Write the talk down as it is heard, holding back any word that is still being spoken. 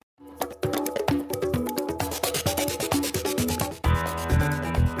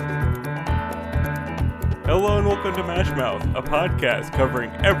Hello and welcome to Mash Mouth, a podcast covering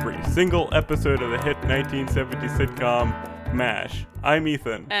every single episode of the hit 1970s sitcom MASH. I'm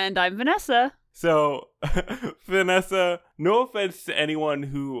Ethan. And I'm Vanessa. So, Vanessa, no offense to anyone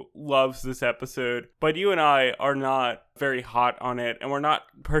who loves this episode, but you and I are not very hot on it, and we're not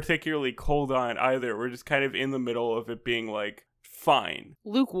particularly cold on it either. We're just kind of in the middle of it being like, fine.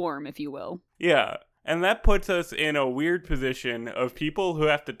 Lukewarm, if you will. Yeah. And that puts us in a weird position of people who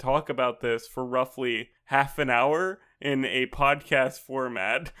have to talk about this for roughly half an hour in a podcast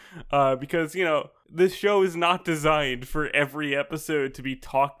format. Because, you know, this show is not designed for every episode to be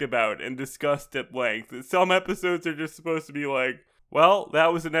talked about and discussed at length. Some episodes are just supposed to be like, well,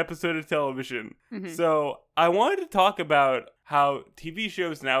 that was an episode of television. Mm-hmm. So I wanted to talk about how TV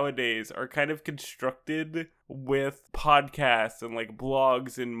shows nowadays are kind of constructed with podcasts and like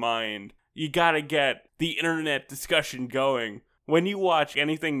blogs in mind. You gotta get the internet discussion going. When you watch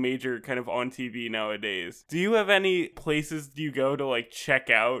anything major kind of on TV nowadays, do you have any places do you go to like check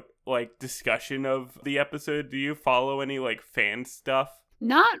out like discussion of the episode? Do you follow any like fan stuff?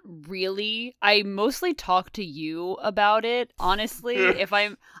 Not really. I mostly talk to you about it, honestly.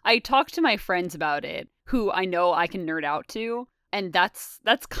 I talk to my friends about it, who I know I can nerd out to. And that's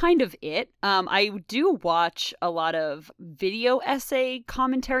kind of it. I do watch a lot of video essay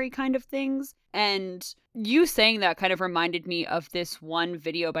commentary kind of things. And you saying that kind of reminded me of this one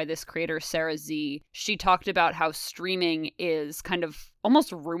video by this creator, Sarah Z. She talked about how streaming is kind of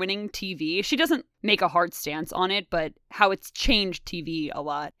almost ruining TV. She doesn't make a hard stance on it, but how it's changed TV a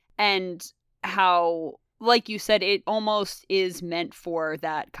lot. And how, like you said, it almost is meant for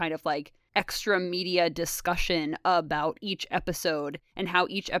that kind of like extra media discussion about each episode and how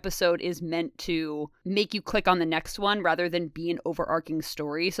each episode is meant to make you click on the next one rather than be an overarching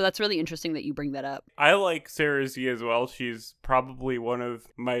story. So that's really interesting that you bring that up. I like Sarah Z as well. She's probably one of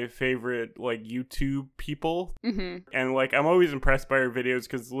my favorite like YouTube people. Mm-hmm. And like I'm always impressed by her videos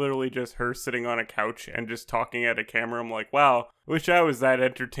because it's literally just her sitting on a couch and just talking at a camera. I'm like, wow, wish I was that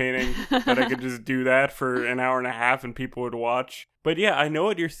entertaining that I could just do that for an hour and a half and people would watch. But yeah, I know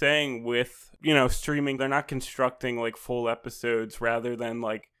what you're saying with, you know, streaming. They're not constructing like full episodes rather than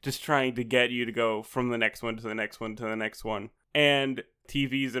like just trying to get you to go from the next one to the next one to the next one. And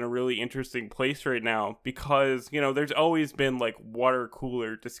TV's in a really interesting place right now because, you know, there's always been like water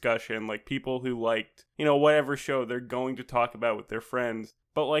cooler discussion, like people who liked, you know, whatever show they're going to talk about with their friends.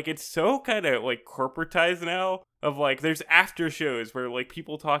 But like it's so kind of like corporatized now of like there's after shows where like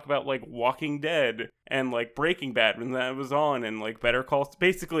people talk about like Walking Dead and like Breaking Bad when that was on and like Better Call.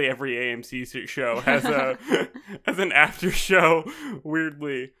 Basically every AMC show has a has an after show,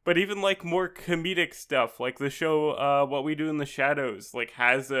 weirdly. But even like more comedic stuff like the show What We Do in the Shadows like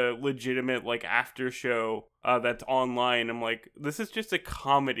has a legitimate like after show that's online. I'm like, this is just a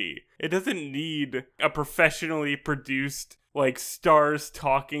comedy. It doesn't need a professionally produced like stars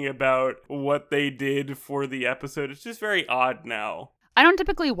talking about what they did for the episode. It's just very odd now. I don't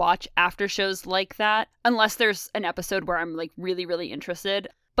typically watch after shows like that unless there's an episode where I'm like really, really interested.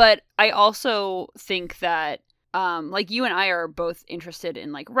 But I also think that like you and I are both interested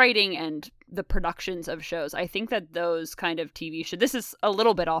in like writing and the productions of shows. I think that those kind of TV shows, this is a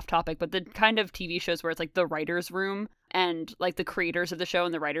little bit off topic, but the kind of TV shows where it's like the writer's room and like the creators of the show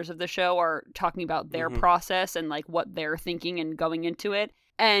and the writers of the show are talking about their process and like what they're thinking and going into it.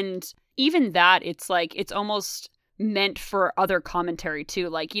 And even that, it's like, it's almost meant for other commentary too.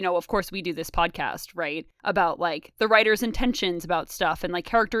 Like, you know, of course we do this podcast, right? About like the writer's intentions about stuff and like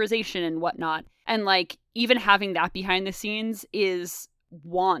characterization and whatnot. And like even having that behind the scenes is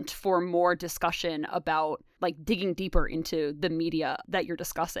want for more discussion about like digging deeper into the media that you're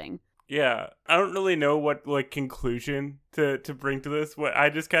discussing. Yeah, I don't really know what like conclusion to bring to this. What I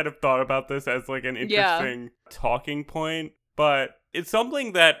just kind of thought about this as like an interesting talking point, but it's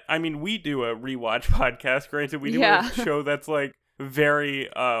something that, I mean, we do a rewatch podcast. Granted, we do a show that's like very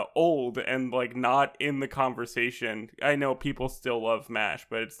old and like not in the conversation. I know people still love MASH,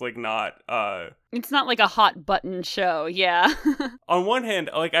 but it's like not it's not like a hot button show. Yeah. On one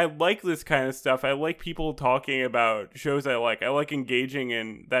hand, like I like this kind of stuff. I like people talking about shows I like engaging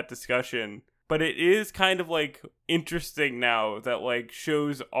in that discussion. But it is kind of like interesting now that like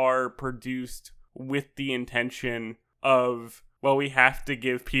shows are produced with the intention of, well, we have to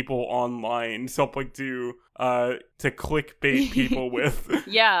give people online something to clickbait people with.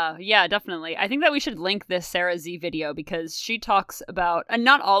 Yeah, definitely. I think that we should link this Sarah Z video because she talks about, and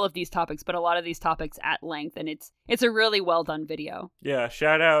not all of these topics, but a lot of these topics at length, and it's a really well done video. Yeah,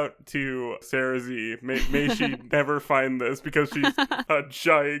 shout out to Sarah Z. May she never find this because she's a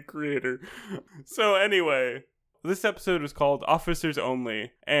giant creator. So anyway, this episode is called Officers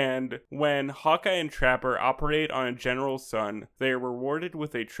Only, and when Hawkeye and Trapper operate on a general's son, they are rewarded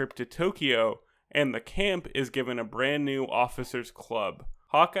with a trip to Tokyo, and the camp is given a brand new officers club.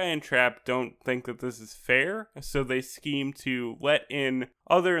 Hawkeye and Trap don't think that this is fair, so they scheme to let in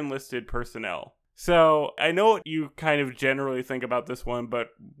other enlisted personnel. So, I know what you kind of generally think about this one, but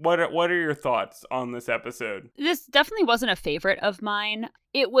what are your thoughts on this episode? This definitely wasn't a favorite of mine.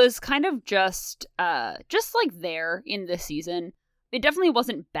 It was kind of just like there in this season. It definitely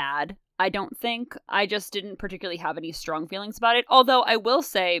wasn't bad, I don't think. I just didn't particularly have any strong feelings about it. Although I will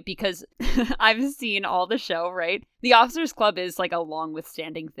say, because I've seen all the show, right? The Officers Club is like a long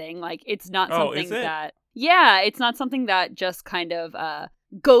withstanding thing. Like, it's not something that... Yeah, it's not something that just kind of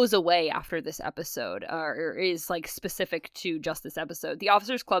goes away after this episode or is like specific to just this episode. The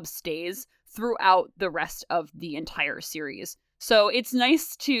Officers Club stays throughout the rest of the entire series. So it's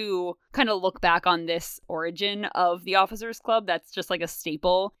nice to kind of look back on this origin of the Officers Club that's just like a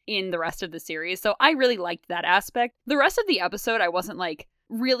staple in the rest of the series. So I really liked that aspect. The rest of the episode I wasn't like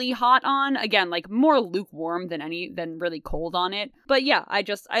really hot on. Again, like more lukewarm than really cold on it. But yeah,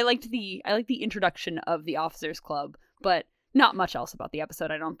 I liked the introduction of the Officers Club, but not much else about the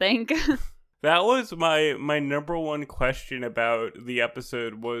episode, I don't think. That was my number one question about the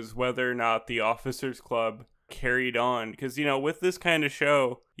episode, was whether or not the Officers Club carried on. Because, you know, with this kind of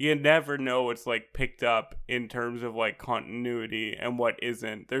show, you never know what's like picked up in terms of like continuity and what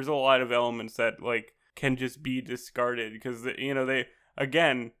isn't. There's a lot of elements that like can just be discarded because, you know,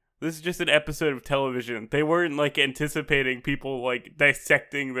 this is just an episode of television. They weren't like anticipating people like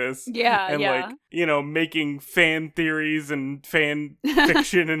dissecting this like, you know, making fan theories and fan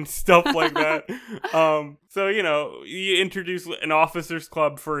fiction and stuff like that. So, you know, you introduce an Officers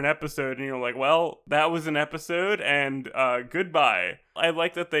Club for an episode and you're like, well, that was an episode and goodbye. I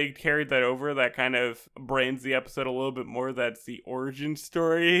like that they carried that over. That kind of brains the episode a little bit more. That's the origin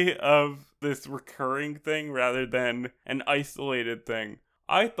story of this recurring thing rather than an isolated thing.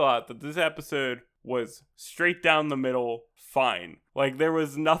 I thought that this episode was straight down the middle fine. Like, there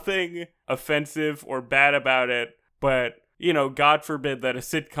was nothing offensive or bad about it, but, you know, God forbid that a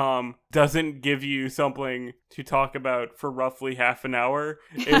sitcom doesn't give you something to talk about for roughly half an hour.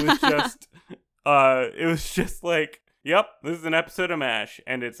 It was just like, yep, this is an episode of MASH,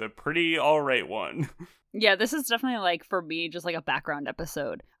 and it's a pretty alright one. Yeah, this is definitely, like, for me, just, like, a background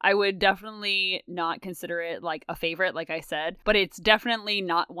episode. I would definitely not consider it, like, a favorite, like I said, but it's definitely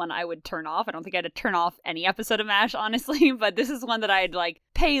not one I would turn off. I don't think I'd turn off any episode of MASH, honestly, but this is one that I'd, like,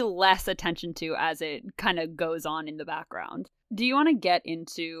 pay less attention to as it kind of goes on in the background. Do you want to get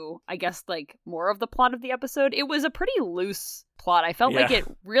into, I guess, like, more of the plot of the episode? It was a pretty loose plot. I felt like it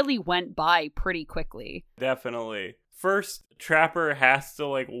really went by pretty quickly. Definitely. First, Trapper has to,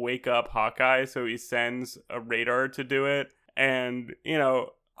 like, wake up Hawkeye, so he sends a radar to do it. And, you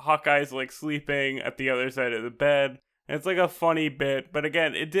know, Hawkeye's, like, sleeping at the other side of the bed. And it's, like, a funny bit. But,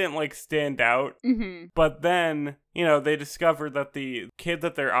 again, it didn't, like, stand out. Mm-hmm. But then, you know, they discover that the kid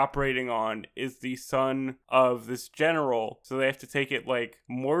that they're operating on is the son of this general. So they have to take it, like,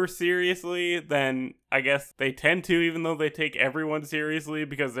 more seriously than I guess they tend to, even though they take everyone seriously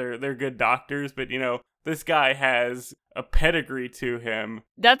because they're good doctors. But, you know, this guy has a pedigree to him.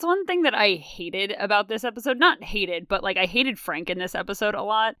 That's one thing that I hated about this episode. Not hated, but like I hated Frank in this episode a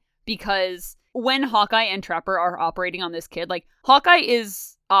lot because when Hawkeye and Trapper are operating on this kid, like Hawkeye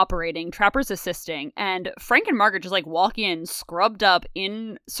is operating, Trapper's assisting, and Frank and Margaret just like walk in scrubbed up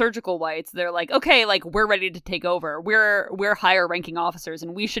in surgical whites. They're like, okay, like we're ready to take over. We're higher ranking officers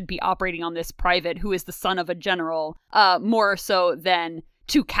and we should be operating on this private who is the son of a general, more so than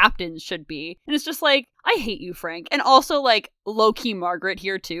two captains should be. And it's just like, I hate you, Frank. And also like low-key Margaret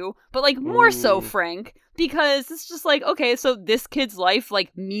here too, but like more so Frank, because it's just like, okay, so this kid's life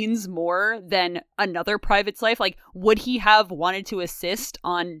like means more than another private's life. Like, would he have wanted to assist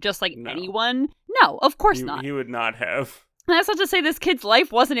on just like anyone? No, of course not. He would not have. And that's not to say this kid's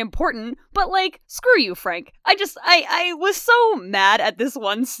life wasn't important, but like, screw you, Frank. I was so mad at this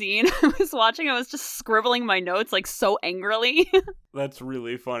one scene. I was watching, I was just scribbling my notes like so angrily. That's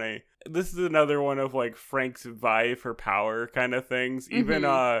really funny. This is another one of like Frank's vie for power kind of things. Even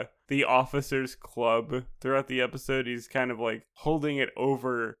the Officers Club throughout the episode, he's kind of like holding it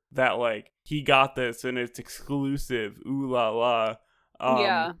over that like he got this and it's exclusive. Ooh la la.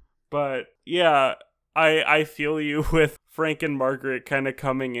 Yeah. But yeah, I feel you with Frank and Margaret kind of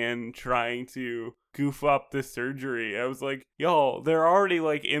coming in trying to goof up this surgery. I was like, y'all, they're already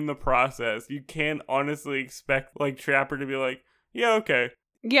like in the process. You can't honestly expect like Trapper to be like, yeah, okay.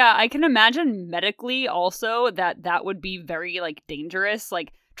 Yeah, I can imagine medically also that would be very like dangerous.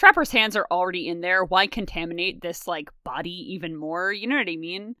 Like Trapper's hands are already in there. Why contaminate this, like, body even more? You know what I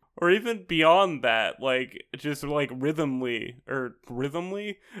mean? Or even beyond that, like, just, like, rhythmly?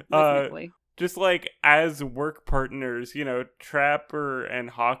 Rhythmically. Just, like, as work partners, you know, Trapper and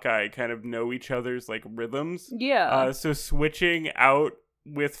Hawkeye kind of know each other's, like, rhythms. Yeah. So switching out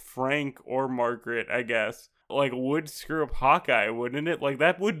with Frank or Margaret, I guess, like, would screw up Hawkeye, wouldn't it? Like,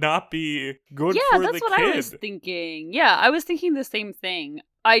 that would not be good for the kid. Yeah, that's what I was thinking. Yeah, I was thinking the same thing.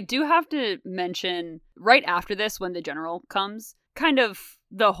 I do have to mention, right after this, when the general comes, kind of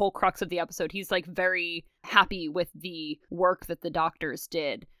the whole crux of the episode, he's, like, very happy with the work that the doctors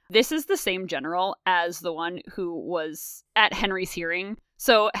did. This is the same general as the one who was at Henry's hearing.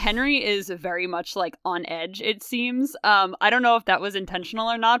 So Henry is very much, like, on edge, it seems. I don't know if that was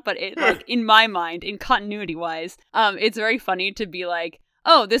intentional or not, but it, like, in my mind, in continuity wise, it's very funny to be like,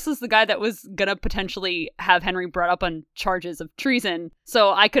 oh, this is the guy that was gonna potentially have Henry brought up on charges of treason.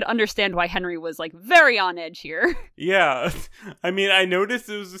 So I could understand why Henry was, like, very on edge here. Yeah. I mean, I noticed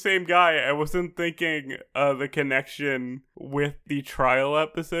it was the same guy. I wasn't thinking the connection with the trial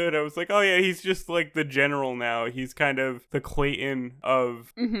episode. I was like, oh yeah, he's just, like, the general now. He's kind of the Clayton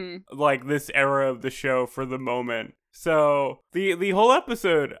of, like, this era of the show for the moment. So, the whole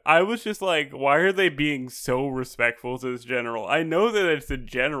episode, I was just like, why are they being so respectful to this general? I know that it's a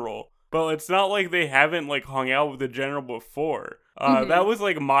general, but it's not like they haven't, like, hung out with the general before. That was,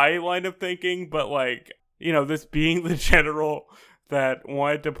 like, my line of thinking, but, like, you know, this being the general that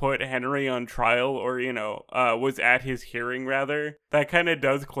wanted to put Henry on trial, or, you know, was at his hearing, rather, that kind of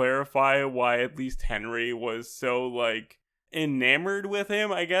does clarify why at least Henry was so, like, enamored with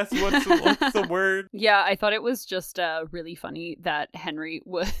him, I guess. What's the word? Yeah, I thought it was just really funny that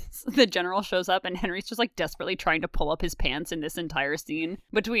the general shows up and Henry's just, like, desperately trying to pull up his pants in this entire scene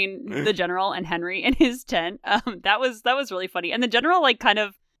between the general and Henry in his tent. That was really funny. And the general, like, kind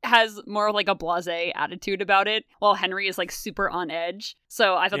of has more of, like, a blasé attitude about it, while Henry is, like, super on edge.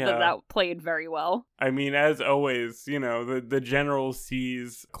 So I thought that played very well. I mean, as always, you know, the general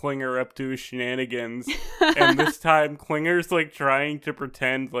sees Klinger up to his shenanigans, and this time Klinger's, like, trying to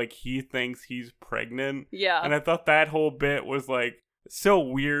pretend like he thinks he's pregnant. Yeah. And I thought that whole bit was, like, so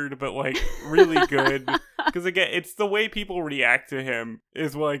weird, but, like, really good. Because, again, it's the way people react to him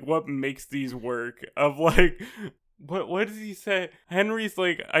is, like, what makes these work. Of, like, what does he say? Henry's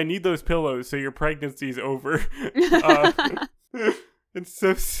like, I need those pillows so your pregnancy's over. It's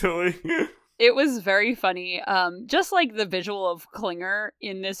so silly. It was very funny. Just, like, the visual of Klinger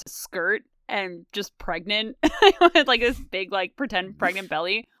in this skirt and just pregnant with, like, this big, like, pretend pregnant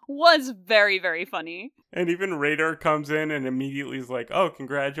belly was very, very funny. And even Radar comes in and immediately is like, oh,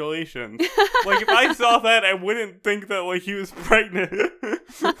 congratulations. Like, if I saw that, I wouldn't think that, like, he was pregnant.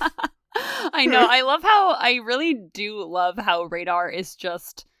 I know. I really do love how Radar is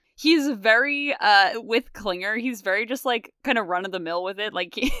just, he's very, with Klinger, he's very just, like, kind of run of the mill with it.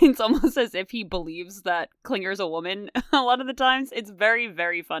 Like, it's almost as if he believes that Klinger's a woman a lot of the times. It's very,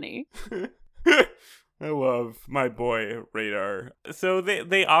 very funny. I love my boy Radar. So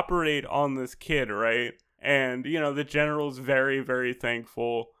they operate on this kid, right? And, you know, the general's very, very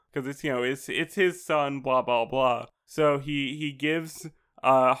thankful because it's, you know, it's his son, blah, blah, blah. So he gives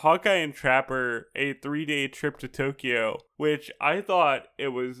Hawkeye and Trapper a 3-day trip to Tokyo, which I thought it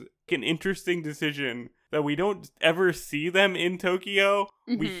was an interesting decision that we don't ever see them in Tokyo.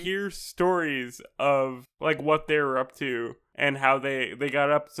 We hear stories of, like, what they were up to and how they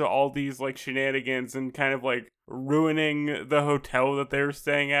got up to all these, like, shenanigans and kind of, like, ruining the hotel that they were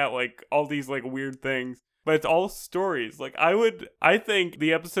staying at, like, all these, like, weird things. But it's all stories. Like, I think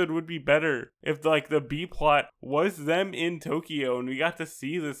the episode would be better if, like, the B plot was them in Tokyo and we got to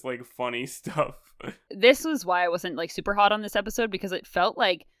see this, like, funny stuff. This was why I wasn't, like, super hot on this episode, because it felt,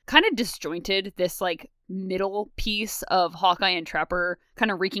 like, kind of disjointed, this, like, middle piece of Hawkeye and Trapper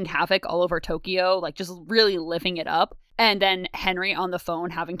kind of wreaking havoc all over Tokyo, like, just really living it up. And then Henry on the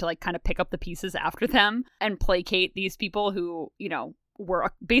phone having to, like, kind of pick up the pieces after them and placate these people who, you know,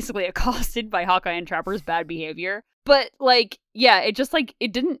 were basically accosted by Hawkeye and Trapper's bad behavior. But, like, yeah, it just, like,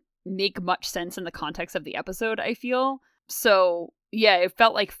 it didn't make much sense in the context of the episode, I feel. So, yeah, it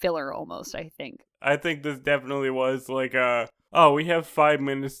felt like filler almost, I think. I think this definitely was like oh, we have 5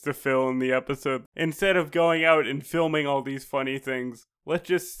 minutes to fill in the episode. Instead of going out and filming all these funny things, let's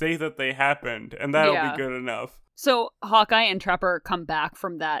just say that they happened, and that'll be good enough. So Hawkeye and Trapper come back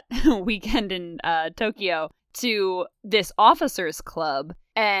from that weekend in Tokyo to this officers club,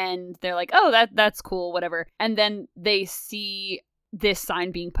 and they're like, oh, that's cool, whatever. And then they see this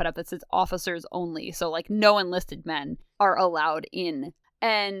sign being put up that says officers only, so, like, no enlisted men are allowed in.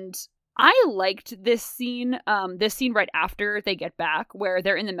 And I liked this scene right after they get back, where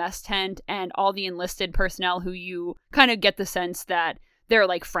they're in the mess tent and all the enlisted personnel who you kind of get the sense that they're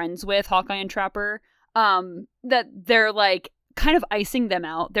like friends with Hawkeye and Trapper, that they're like kind of icing them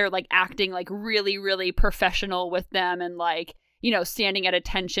out. They're like acting like really, really professional with them and like, you know, standing at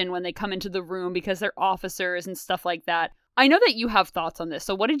attention when they come into the room because they're officers and stuff like that. I know that you have thoughts on this,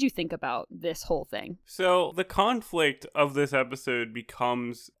 so what did you think about this whole thing? So the conflict of this episode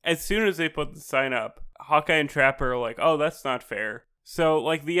becomes, as soon as they put the sign up, Hawkeye and Trapper are like, oh, that's not fair. So,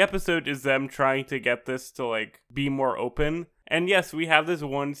 like, the episode is them trying to get this to, like, be more open. And yes, we have this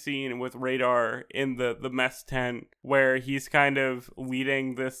one scene with Radar in the mess tent where he's kind of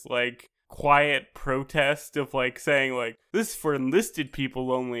leading this, like, quiet protest of, like, saying, like, this is for enlisted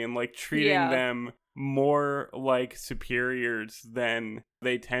people only, and, like, treating them more like superiors than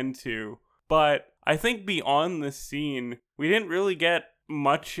they tend to. But I think beyond this scene, we didn't really get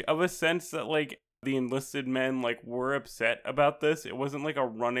much of a sense that, like, the enlisted men, like, were upset about this. It wasn't, like, a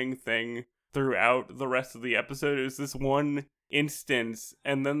running thing throughout the rest of the episode. It was this one instance,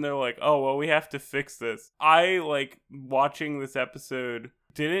 and then they're like, oh, well, we have to fix this. I, like, watching this episode,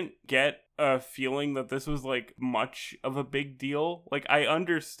 didn't get a feeling that this was, like, much of a big deal. Like, I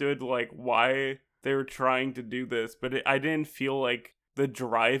understood, like, why they were trying to do this, but I didn't feel like the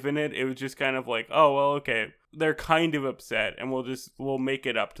drive in it. It was just kind of like, oh, well, okay, they're kind of upset, and we'll make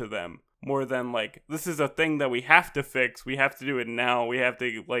it up to them. More than, like, this is a thing that we have to fix, we have to do it now, we have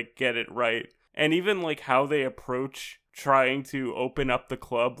to, like, get it right. And even, like, how they approach trying to open up the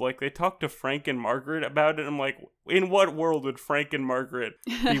club, like, they talk to Frank and Margaret about it. I'm like, in what world would Frank and Margaret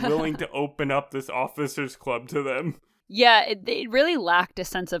be willing to open up this officers club to them? Yeah, it really lacked a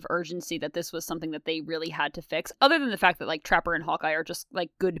sense of urgency that this was something that they really had to fix, other than the fact that, like, Trapper and Hawkeye are just, like,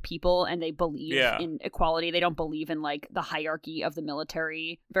 good people and they believe in equality. They don't believe in, like, the hierarchy of the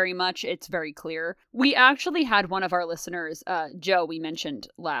military very much. It's very clear. We actually had one of our listeners, Joe, we mentioned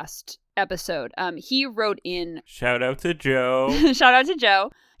last episode. He wrote in... Shout out to Joe. Shout out to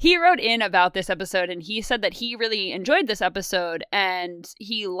Joe. He wrote in about this episode, and he said that he really enjoyed this episode, and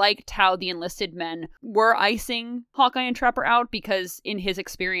he liked how the enlisted men were icing Hawkeye and Trapper out, because in his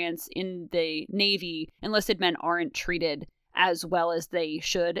experience in the Navy, enlisted men aren't treated as well as they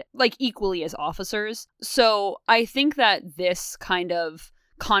should, like equally as officers. So I think that this kind of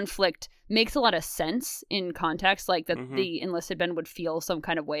conflict makes a lot of sense in context, like that the enlisted men would feel some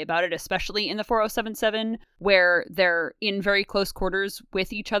kind of way about it, especially in the 4077, where they're in very close quarters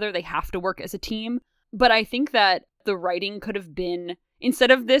with each other. They have to work as a team. But I think that the writing could have been,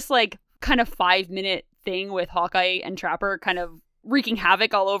 instead of this like kind of 5-minute thing with Hawkeye and Trapper kind of wreaking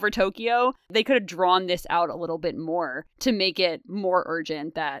havoc all over Tokyo, they could have drawn this out a little bit more to make it more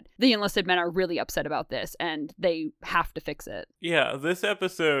urgent that the enlisted men are really upset about this and they have to fix it. Yeah, this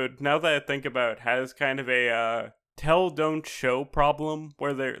episode, now that I think about it, has kind of a tell don't show problem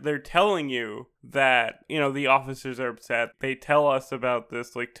where they're telling you that, you know, the officers are upset. They tell us about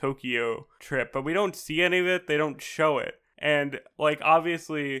this like Tokyo trip, but we don't see any of it. They don't show it. And like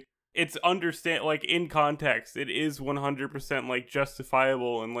obviously it's like in context, it is 100% like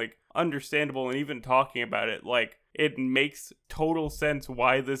justifiable and like understandable, and even talking about it, like it makes total sense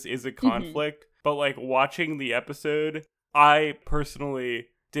why this is a conflict. But like watching the episode, I personally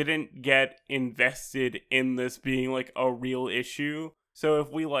didn't get invested in this being like a real issue. So if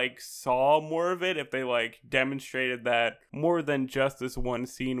we like saw more of it, if they like demonstrated that more than just this one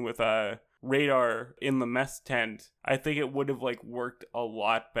scene with Radar in the mess tent, I think it would have like worked a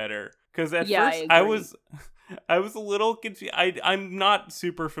lot better. Because at first I was a little confused. I'm not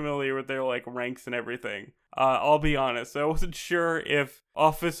super familiar with their like ranks and everything. I'll be honest. I wasn't sure if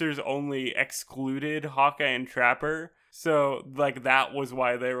officers only excluded Hawkeye and Trapper. So, like, that was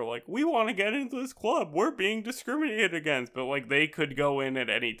why they were like, we want to get into this club. We're being discriminated against. But, like, they could go in at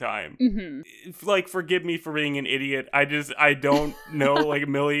any time. Like, forgive me for being an idiot. I don't know, like,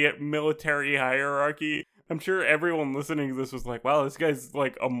 military hierarchy. I'm sure everyone listening to this was like, wow, this guy's,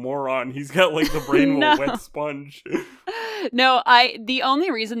 like, a moron. He's got, like, the brain of a wet sponge. No, the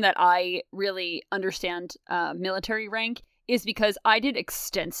only reason that I really understand military rank is because I did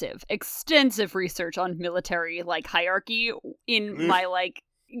extensive research on military like hierarchy in my like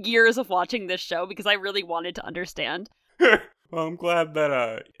years of watching this show, because I really wanted to understand. Well, I'm glad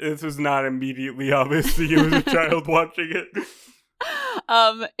that this was not immediately obvious to you as a child watching it.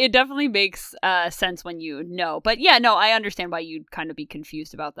 It definitely makes sense when you know. But yeah, no, I understand why you'd kind of be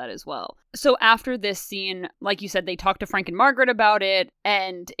confused about that as well. So after this scene, like you said, they talk to Frank and Margaret about it,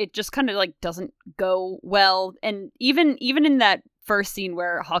 and it just kind of like doesn't go well. And even in that first scene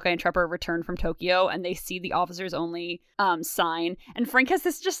where Hawkeye and Trapper return from Tokyo and they see the officers only sign, and Frank has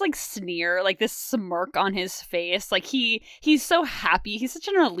this just like sneer, like this smirk on his face, like he's so happy. He's such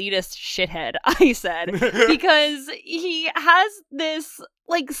an elitist shithead, I said, because he has this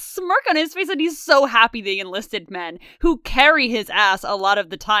like smirk on his face and he's so happy the enlisted men who carry his ass a lot of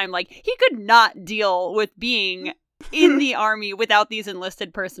the time, like he could not deal with being in the army without these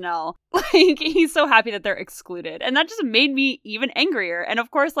enlisted personnel. Like, he's so happy that they're excluded. And that just made me even angrier. And of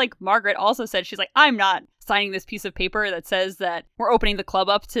course, like, Margaret also said, she's like, I'm not signing this piece of paper that says that we're opening the club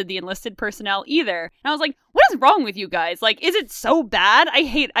up to the enlisted personnel either. And I was like, what is wrong with you guys? Like, is it so bad? I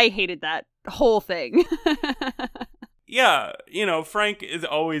hated that whole thing. Yeah, you know, Frank is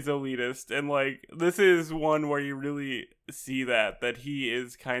always elitist. And, like, this is one where you really see that he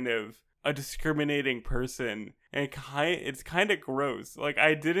is kind of a discriminating person. And it's kind of gross. Like,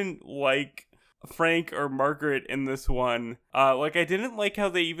 I didn't like Frank or Margaret in this one. Like, I didn't like how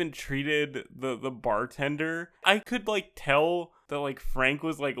they even treated the bartender. I could, like, tell that, like, Frank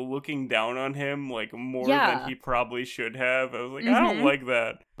was, like, looking down on him, like, more than he probably should have. I was like, I don't like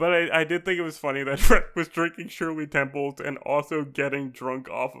that. But I did think it was funny that Frank was drinking Shirley Temples and also getting drunk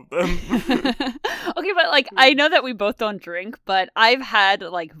off of them. Okay, but, like, I know that we both don't drink, but I've had,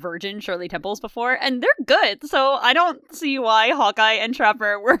 like, virgin Shirley Temples before, and they're good. So I don't see why Hawkeye and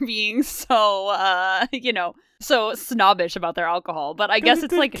Trapper were being so, so snobbish about their alcohol. But I guess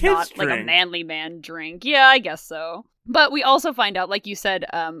it's, like, not, like, a manly man drink. Yeah, I guess so. But we also find out, like you said,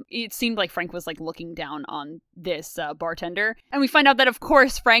 it seemed like Frank was, like, looking down on this bartender. And we find out that, of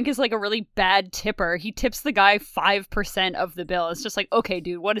course, Frank is, like, a really bad tipper. He tips the guy 5% of the bill. It's just like, okay,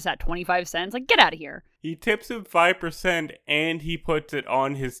 dude, what is that, 25 cents? Like, get out of here. He tips him 5% and he puts it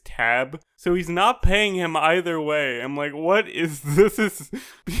on his tab. So he's not paying him either way. I'm like, what is this? Is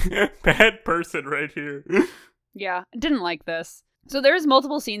bad person right here. Yeah, didn't like this. So there's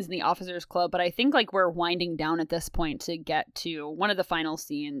multiple scenes in the Officers Club, but I think like we're winding down at this point to get to one of the final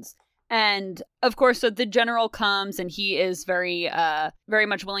scenes. And of course, so the general comes and he is very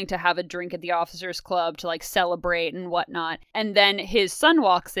much willing to have a drink at the Officers Club to like celebrate and whatnot. And then his son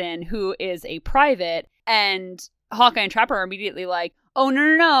walks in, who is a private, and Hawkeye and Trapper are immediately like, oh,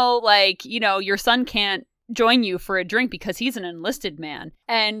 no, like, you know, your son can't join you for a drink because he's an enlisted man.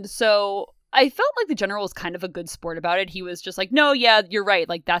 And so I felt like the general was kind of a good sport about it. He was just like, no, yeah, you're right.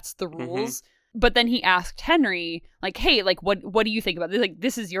 Like, that's the rules. Mm-hmm. But then he asked Henry, like, hey, like, what do you think about this? Like,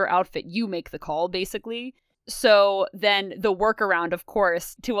 this is your outfit. You make the call, basically. So then the workaround, of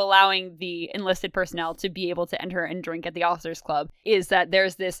course, to allowing the enlisted personnel to be able to enter and drink at the Officers Club is that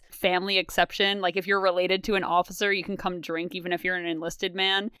there's this family exception. Like, if you're related to an officer, you can come drink even if you're an enlisted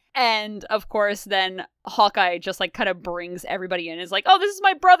man. And, of course, then Hawkeye just, like, kind of brings everybody in. Is like, oh, this is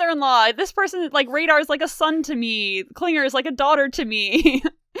my brother-in-law. This person, like, Radar is like a son to me. Klinger is like a daughter to me.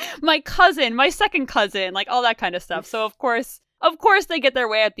 My cousin, my second cousin, like, all that kind of stuff. So, of course, they get their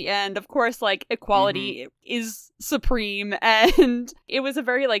way at the end. Of course, like, equality is supreme. And it was a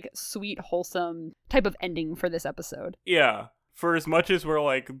very, like, sweet, wholesome type of ending for this episode. Yeah. For as much as we're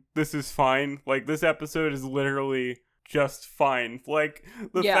like, this is fine, like, this episode is literally just fine. Like,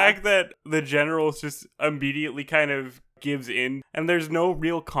 the fact that the general just immediately kind of gives in and there's no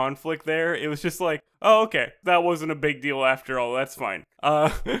real conflict there. It was just like, oh, okay, that wasn't a big deal after all. That's fine.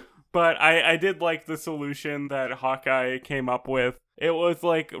 But I did like the solution that Hawkeye came up with. It was,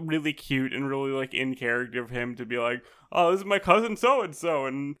 like, really cute and really, like, in character of him to be like, oh, this is my cousin so-and-so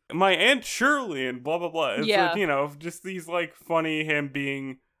and my Aunt Shirley and blah, blah, blah. It's like, you know, just these, like, funny him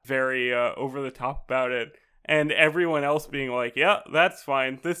being very over the top about it. And everyone else being like, yeah, that's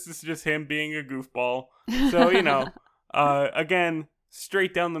fine. This is just him being a goofball. So, you know, again,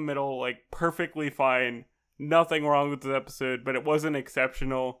 straight down the middle, like, perfectly fine. Nothing wrong with this episode, but it wasn't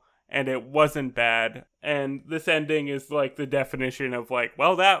exceptional. And it wasn't bad. And this ending is like the definition of like,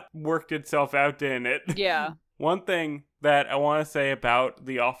 well, that worked itself out, didn't it? Yeah. One thing that I want to say about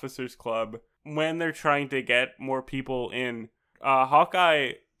the Officers Club, when they're trying to get more people in,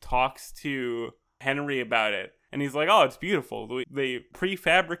 Hawkeye talks to Henry about it. And he's like, oh, it's beautiful. They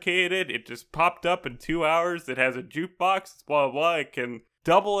prefabricated. It just popped up in 2 hours. It has a jukebox, blah, blah, blah. It can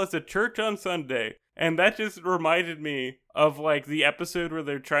double as a church on Sunday. And that just reminded me of, like, the episode where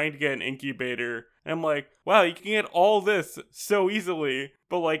they're trying to get an incubator. And I'm like, wow, you can get all this so easily.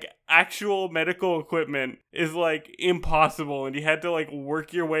 But, like, actual medical equipment is, like, impossible. And you had to, like,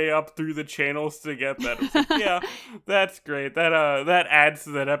 work your way up through the channels to get that. It's like, yeah, that's great. That adds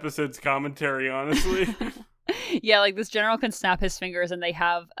to that episode's commentary, honestly. Yeah, like, this general can snap his fingers and they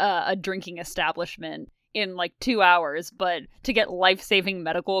have a drinking establishment in like 2 hours, but to get life-saving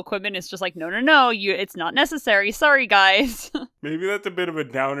medical equipment, it's just like, no, it's not necessary. Sorry, guys. Maybe that's a bit of a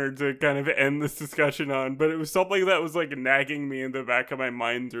downer to kind of end this discussion on, but it was something that was like nagging me in the back of my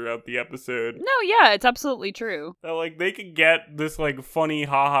mind throughout the episode. No, yeah, it's absolutely true. That like they could get this like funny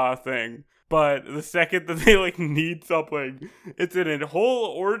haha thing, but the second that they like need something, it's a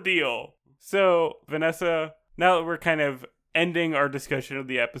whole ordeal. So, Vanessa, now that we're kind of ending our discussion of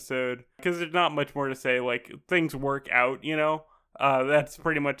the episode, because there's not much more to say, like, things work out, you know? That's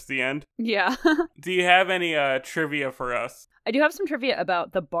pretty much the end. Yeah. Do you have any trivia for us? I do have some trivia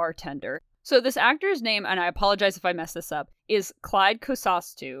about the bartender. So this actor's name, and I apologize if I mess this up, is Clyde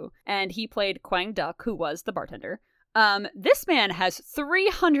Kosastu, and he played Kwang Duk, who was the bartender. This man has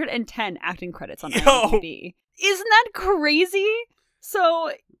 310 acting credits on IMDb. Isn't that crazy?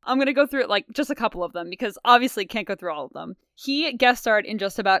 So I'm going to go through it, like, just a couple of them, because obviously can't go through all of them. He guest starred in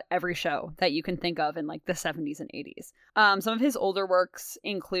just about every show that you can think of in, like, the 70s and 80s. Some of his older works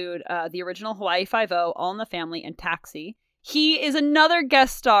include the original Hawaii Five-0, All in the Family, and Taxi. He is another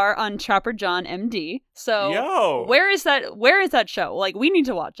guest star on Trapper John MD. So where is that show? Like, we need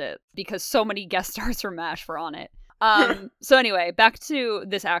to watch it, because so many guest stars from MASH were on it. So anyway, back to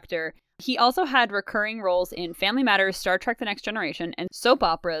this actor. He also had recurring roles in Family Matters, Star Trek The Next Generation, and soap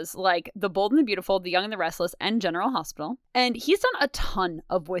operas like The Bold and the Beautiful, The Young and the Restless, and General Hospital. And he's done a ton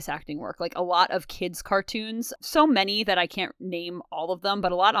of voice acting work, like a lot of kids' cartoons. So many that I can't name all of them,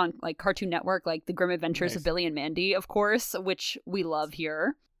 but a lot on like Cartoon Network, like The Grim Adventures of Billy and Mandy, of course, which we love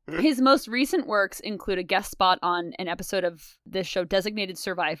here. His most recent works include a guest spot on an episode of this show, Designated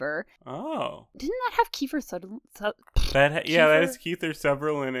Survivor. Oh. Didn't that have Kiefer Sutherland? That is Kiefer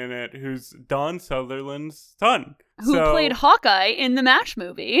Sutherland in it, who's Don Sutherland's son. Who played Hawkeye in the MASH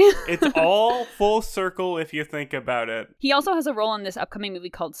movie. It's all full circle if you think about it. He also has a role in this upcoming movie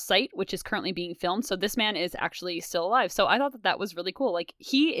called Sight, which is currently being filmed. So this man is actually still alive. So I thought that was really cool. Like,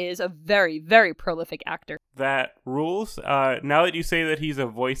 he is a very, very prolific actor. That rules. Now that you say that he's a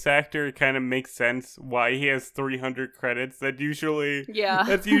voice actor, it kind of makes sense why he has 300 credits. That's usually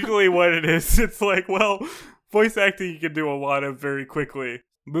what it is. It's like, well, voice acting you can do a lot of very quickly.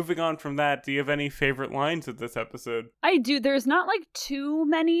 Moving on from that, do you have any favorite lines of this episode? I do. There's not like too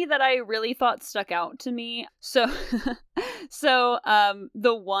many that I really thought stuck out to me. So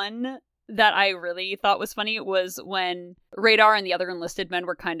the one that I really thought was funny was when Radar and the other enlisted men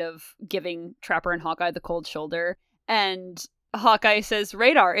were kind of giving Trapper and Hawkeye the cold shoulder, and Hawkeye says,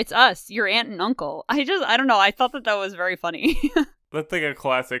 "Radar, it's us, your aunt and uncle." I don't know. I thought that was very funny. That's like a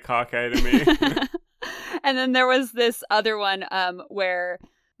classic Hawkeye to me. And then there was this other one where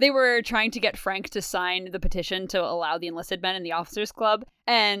they were trying to get Frank to sign the petition to allow the enlisted men in the officers club.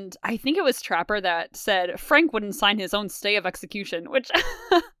 And I think it was Trapper that said Frank wouldn't sign his own stay of execution, which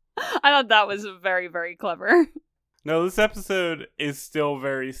I thought that was very, very clever. No, this episode is still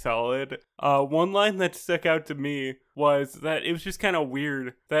very solid. One line that stuck out to me was that it was just kind of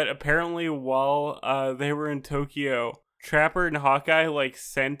weird that apparently while they were in Tokyo, Trapper and Hawkeye, like,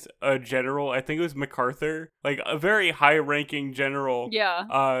 sent a general, I think it was MacArthur, like, a very high-ranking general,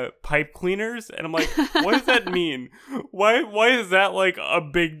 pipe cleaners, and I'm like, what does that mean? Why is that, like, a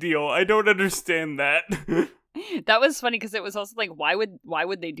big deal? I don't understand that. That was funny, because it was also like, why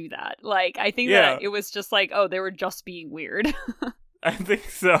would they do that? Like, I think that it was just like, oh, they were just being weird. I think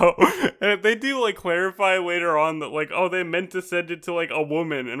so. And they do, like, clarify later on that, like, oh, they meant to send it to, like, a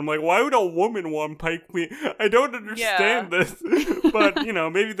woman. And I'm like, why would a woman want pipe clean? I don't understand this. But, you know,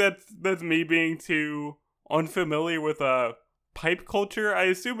 maybe that's me being too unfamiliar with pipe culture. I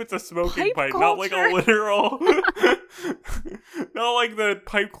assume it's a smoking pipe, not like a literal... not like the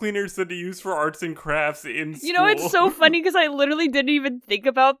pipe cleaners that you use for arts and crafts in school. You know, it's so funny because I literally didn't even think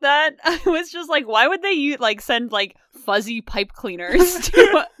about that. I was just like, why would they send like fuzzy pipe cleaners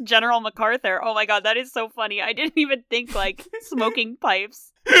to General MacArthur? Oh my god, that is so funny. I didn't even think like smoking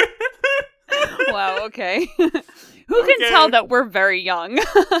pipes. Wow, okay. Who can tell that we're very young?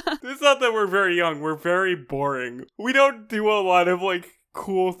 It's not that we're very young, we're very boring. We don't do a lot of like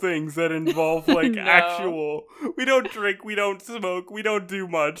cool things that involve like actual. We don't drink, we don't smoke, we don't do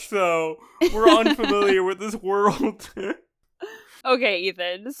much, so we're unfamiliar with this world. Okay,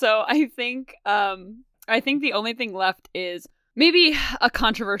 Ethan. So I think the only thing left is maybe a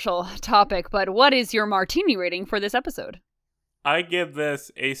controversial topic, but what is your martini rating for this episode? I give this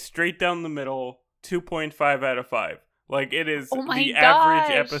a straight down the middle 2.5 out of 5. Like, it is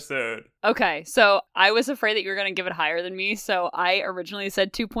average episode. Okay, so I was afraid that you were going to give it higher than me, so I originally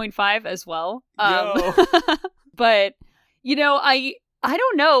said 2.5 as well. But, you know, I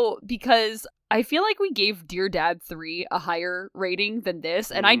don't know, because I feel like we gave Dear Dad 3 a higher rating than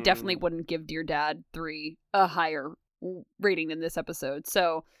this, and I definitely wouldn't give Dear Dad 3 a higher rating than this episode.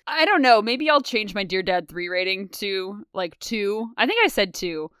 So, I don't know. Maybe I'll change my Dear Dad 3 rating to, like, 2. I think I said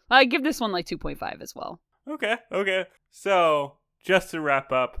 2. I give this one, like, 2.5 as well. Okay. So, just to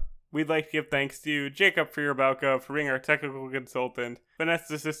wrap up, we'd like to give thanks to Jacob Fierbalka for being our technical consultant,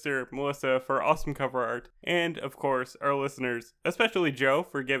 Vanessa's sister, Melissa, for awesome cover art, and, of course, our listeners, especially Joe,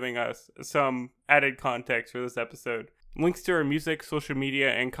 for giving us some added context for this episode. Links to our music, social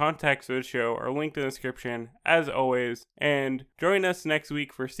media, and contacts for the show are linked in the description, as always, and join us next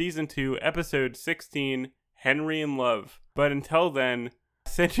week for Season 2, Episode 16, Henry in Love. But until then,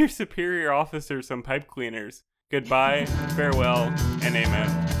 send your superior officer some pipe cleaners. Goodbye, farewell, and amen.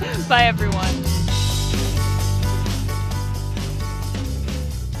 Bye, everyone.